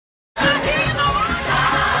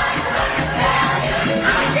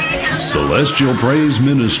Celestial Praise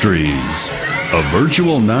Ministries, a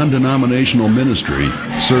virtual non-denominational ministry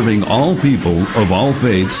serving all people of all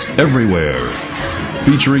faiths everywhere.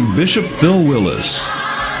 Featuring Bishop Phil Willis.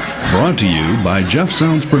 Brought to you by Jeff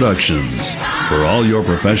Sounds Productions. For all your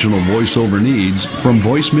professional voiceover needs, from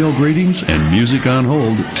voicemail greetings and music on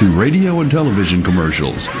hold to radio and television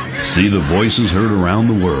commercials, see the voices heard around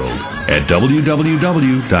the world at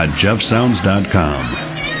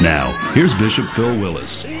www.jeffsounds.com. Now, here's Bishop Phil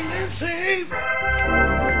Willis.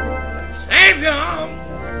 Savior,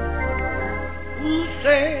 who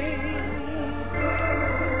saved,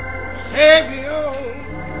 Savior,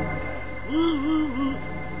 ooh,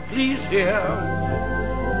 please hear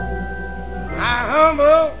my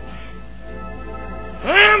humble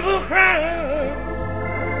cry.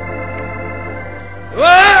 Oh,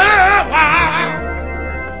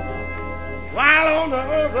 while on the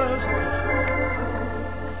others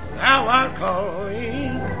thou art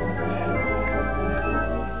calling.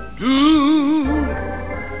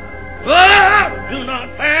 Do not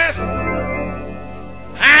pass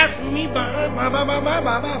me by.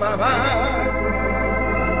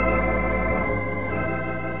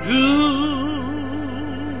 Do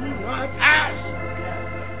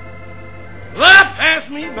not pass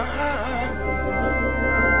me by.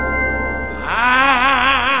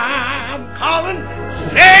 I'm calling,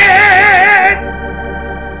 Savior,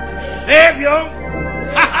 Savior,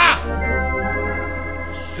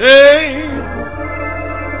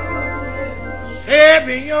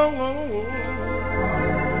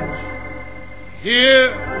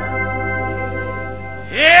 hear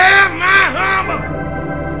my humble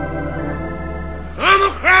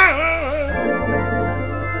cry.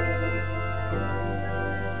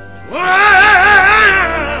 While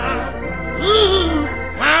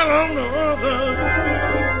on the others,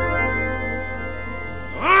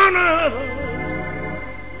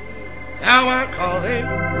 thou art calling.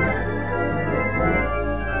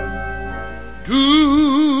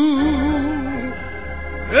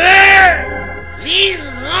 Please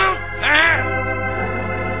don't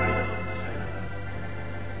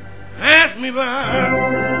pass me by.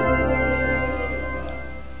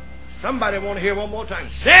 Somebody want to hear one more time.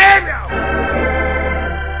 Savior,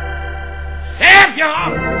 Savior,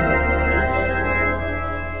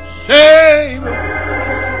 Savior,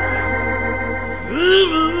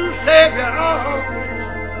 ooh, Savior,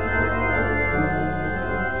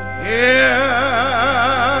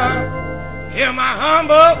 hear my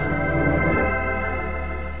humble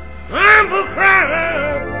cry.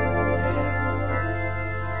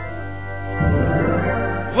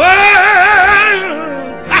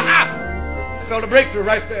 I felt a breakthrough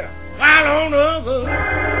right there. While on others,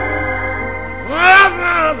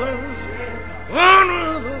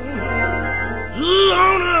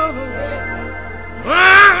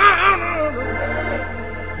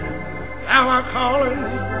 thou art calling.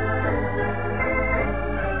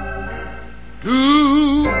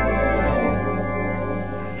 Do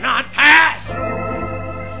not pass.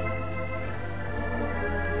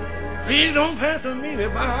 Please don't pass me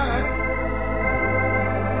by.